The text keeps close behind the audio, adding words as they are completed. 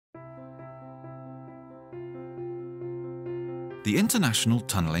The International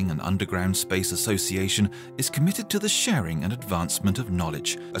Tunnelling and Underground Space Association is committed to the sharing and advancement of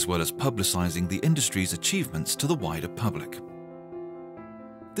knowledge, as well as publicizing the industry's achievements to the wider public.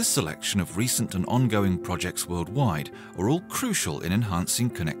 This selection of recent and ongoing projects worldwide are all crucial in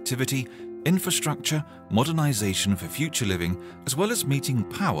enhancing connectivity, infrastructure, modernization for future living, as well as meeting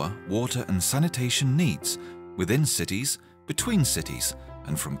power, water and sanitation needs within cities, between cities,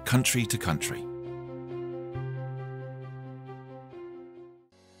 and from country to country.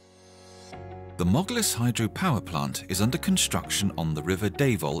 The Moglis hydropower plant is under construction on the River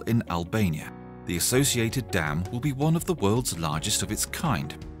Davol in Albania. The associated dam will be one of the world's largest of its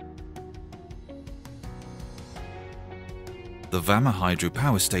kind. The Vamma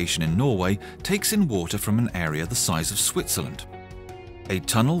hydropower station in Norway takes in water from an area the size of Switzerland. A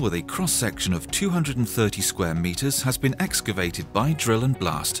tunnel with a cross-section of 230 square meters has been excavated by drill and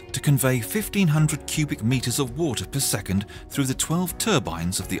blast to convey 1,500 cubic meters of water per second through the 12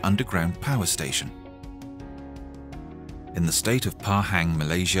 turbines of the underground power station. In the state of Pahang,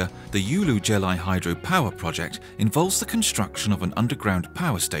 Malaysia, the Hulu Jelai hydropower project involves the construction of an underground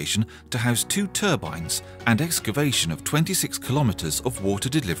power station to house 2 turbines and excavation of 26 kilometers of water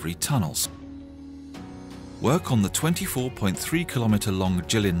delivery tunnels. Work on the 24.3-kilometre long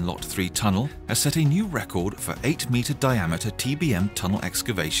Jilin Lot 3 tunnel has set a new record for 8-metre diameter TBM tunnel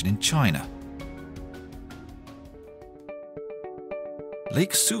excavation in China.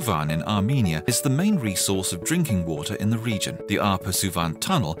 Lake Suvan in Armenia is the main resource of drinking water in the region. The Arpa Suvan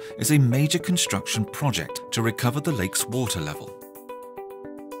tunnel is a major construction project to recover the lake's water level.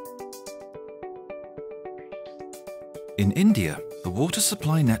 In India, the water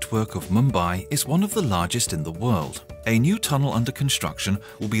supply network of Mumbai is one of the largest in the world. A new tunnel under construction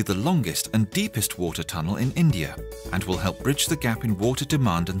will be the longest and deepest water tunnel in India and will help bridge the gap in water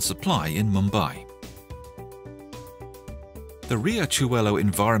demand and supply in Mumbai. The Riachuelo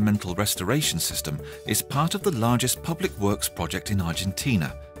Environmental Restoration System is part of the largest public works project in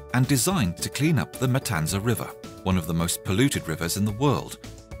Argentina and designed to clean up the Matanza River, one of the most polluted rivers in the world.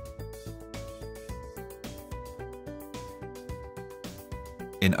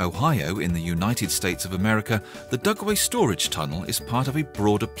 In Ohio, in the United States of America, the Dugway Storage Tunnel is part of a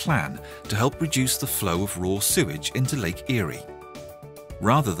broader plan to help reduce the flow of raw sewage into Lake Erie.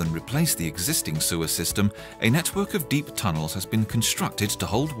 Rather than replace the existing sewer system, a network of deep tunnels has been constructed to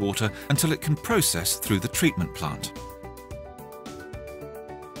hold water until it can process through the treatment plant.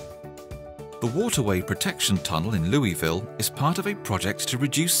 The Waterway Protection Tunnel in Louisville is part of a project to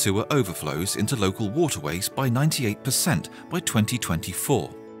reduce sewer overflows into local waterways by 98% by 2024.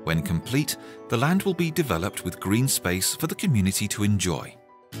 When complete, the land will be developed with green space for the community to enjoy.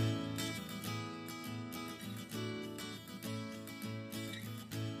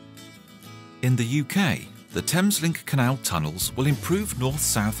 In the UK, the Thameslink Canal tunnels will improve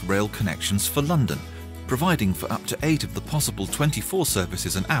north-south rail connections for London, providing for up to 8 of the possible 24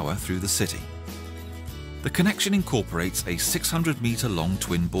 services an hour through the city. The connection incorporates a 600-metre-long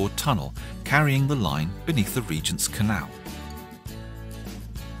twin-board tunnel carrying the line beneath the Regent's Canal.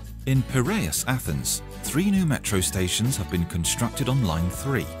 In Piraeus, Athens, 3 new metro stations have been constructed on Line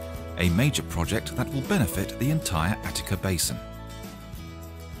 3, a major project that will benefit the entire Attica Basin.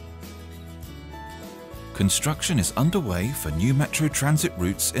 Construction is underway for new metro transit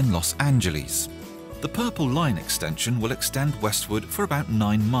routes in Los Angeles. The Purple Line extension will extend westward for about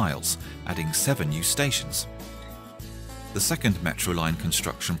 9 miles, adding 7 new stations. The second Metro Line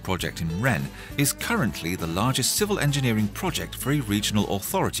construction project in Rennes is currently the largest civil engineering project for a regional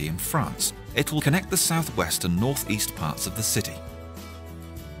authority in France. It will connect the southwest and northeast parts of the city.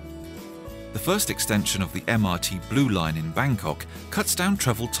 The first extension of the MRT Blue Line in Bangkok cuts down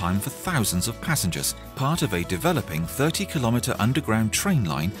travel time for thousands of passengers, part of a developing 30-kilometre underground train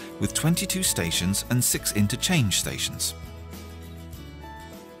line with 22 stations and 6 interchange stations.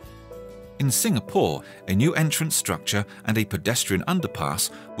 In Singapore, a new entrance structure and a pedestrian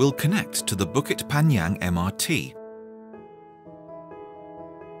underpass will connect to the Bukit Panjang MRT.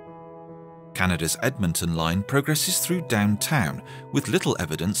 Canada's Edmonton line progresses through downtown, with little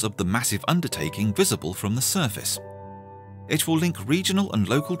evidence of the massive undertaking visible from the surface. It will link regional and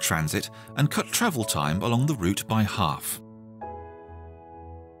local transit and cut travel time along the route by half.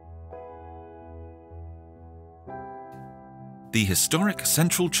 The historic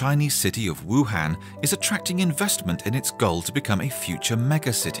central Chinese city of Wuhan is attracting investment in its goal to become a future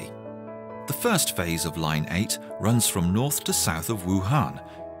megacity. The first phase of Line 8 runs from north to south of Wuhan,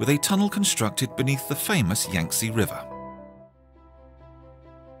 with a tunnel constructed beneath the famous Yangtze River.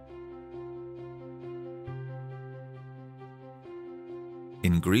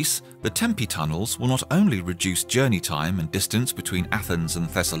 In Greece, the Tempe tunnels will not only reduce journey time and distance between Athens and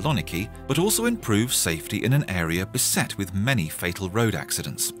Thessaloniki, but also improve safety in an area beset with many fatal road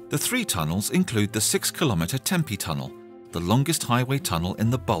accidents. The 3 tunnels include the 6-kilometer Tempe tunnel, the longest highway tunnel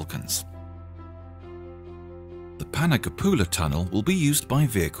in the Balkans. The Panagopula tunnel will be used by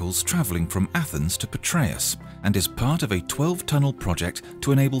vehicles travelling from Athens to Piraeus and is part of a 12-tunnel project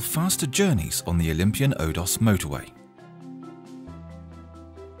to enable faster journeys on the Olympian-Odos motorway.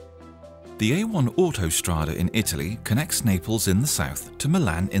 The A1 Autostrada in Italy connects Naples in the south to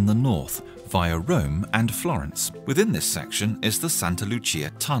Milan in the north via Rome and Florence. Within this section is the Santa Lucia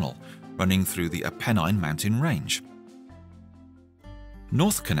tunnel, running through the Apennine mountain range.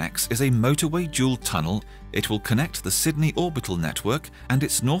 NorthConnex is a motorway dual tunnel. It will connect the Sydney orbital network and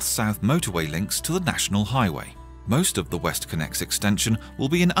its north-south motorway links to the national highway. Most of the WestConnex extension will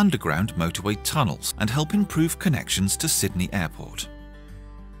be in underground motorway tunnels and help improve connections to Sydney Airport.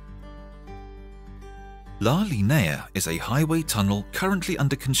 La Linea is a highway tunnel currently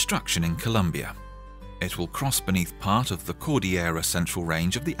under construction in Colombia. It will cross beneath part of the Cordillera Central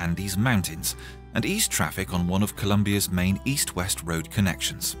Range of the Andes Mountains and ease traffic on one of Colombia's main east-west road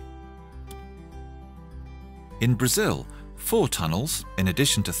connections. In Brazil, 4 tunnels, in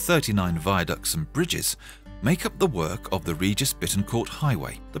addition to 39 viaducts and bridges, make up the work of the Regis Bittencourt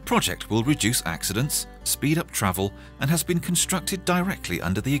Highway. The project will reduce accidents, speed up travel, and has been constructed directly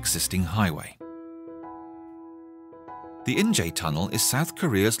under the existing highway. The Inje Tunnel is South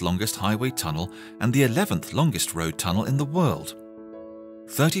Korea's longest highway tunnel and the 11th longest road tunnel in the world.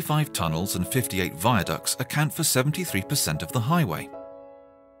 35 tunnels and 58 viaducts account for 73% of the highway.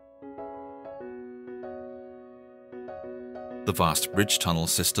 The vast bridge tunnel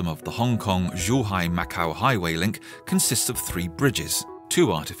system of the Hong Kong-Zhuhai-Macau highway link consists of 3 bridges,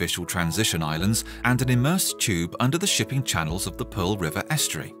 2 artificial transition islands, and an immersed tube under the shipping channels of the Pearl River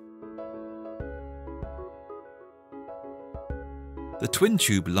estuary. The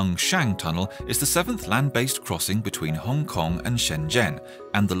twin-tube Longshang Tunnel is the 7th land-based crossing between Hong Kong and Shenzhen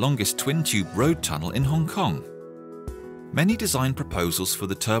and the longest twin-tube road tunnel in Hong Kong. Many design proposals for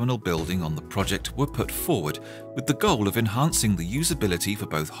the terminal building on the project were put forward with the goal of enhancing the usability for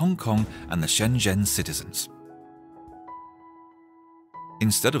both Hong Kong and the Shenzhen citizens.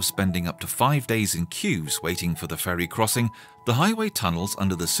 Instead of spending up to 5 days in queues waiting for the ferry crossing, the highway tunnels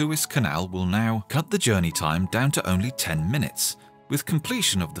under the Suez Canal will now cut the journey time down to only 10 minutes, with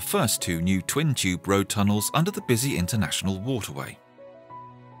completion of the first 2 new twin-tube road tunnels under the busy international waterway.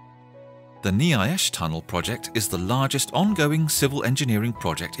 The Niaesh Tunnel project is the largest ongoing civil engineering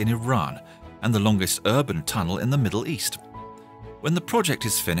project in Iran and the longest urban tunnel in the Middle East. When the project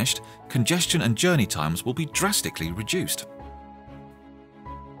is finished, congestion and journey times will be drastically reduced.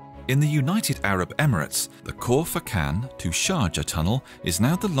 In the United Arab Emirates, the Khor Fakkan to Sharjah Tunnel is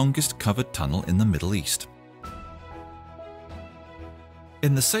now the longest covered tunnel in the Middle East.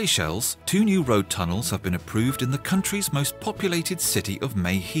 In the Seychelles, 2 new road tunnels have been approved in the country's most populated city of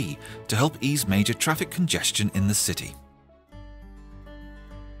Mae He to help ease major traffic congestion in the city.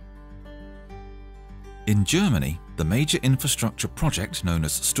 In Germany, the major infrastructure project known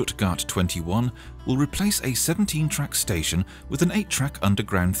as Stuttgart 21 will replace a 17-track station with an 8-track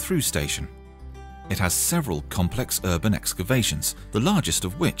underground through station. It has several complex urban excavations, the largest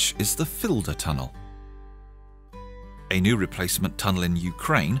of which is the Filder Tunnel. A new replacement tunnel in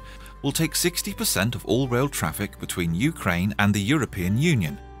Ukraine will take 60% of all rail traffic between Ukraine and the European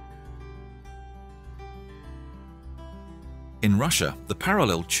Union. In Russia, the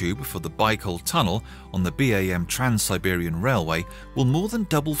parallel tube for the Baikal Tunnel on the BAM Trans-Siberian Railway will more than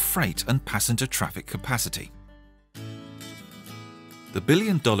double freight and passenger traffic capacity. The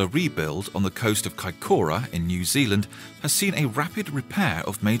billion-dollar rebuild on the coast of Kaikoura in New Zealand has seen a rapid repair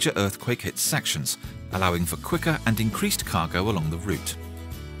of major earthquake-hit sections, allowing for quicker and increased cargo along the route.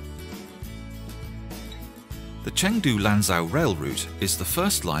 The Chengdu-Lanzhou rail route is the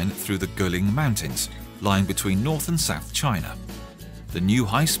first line through the Guling Mountains, lying between North and South China. The new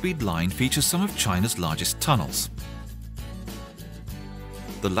high-speed line features some of China's largest tunnels.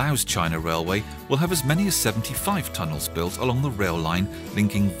 The Laos-China Railway will have as many as 75 tunnels built along the rail line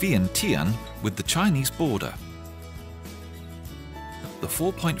linking Vientiane with the Chinese border. The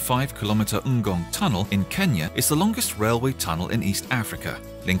 4.5-kilometer Ngong Tunnel in Kenya is the longest railway tunnel in East Africa,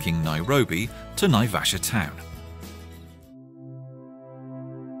 linking Nairobi to Naivasha town.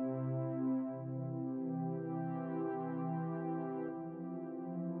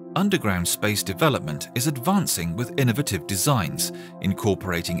 Underground space development is advancing with innovative designs,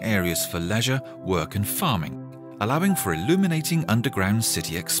 incorporating areas for leisure, work and farming, allowing for illuminating underground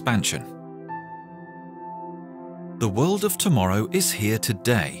city expansion. The world of tomorrow is here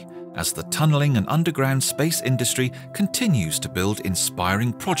today, as the tunneling and underground space industry continues to build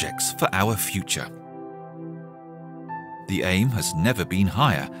inspiring projects for our future. The aim has never been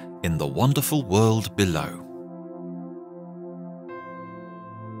higher in the wonderful world below.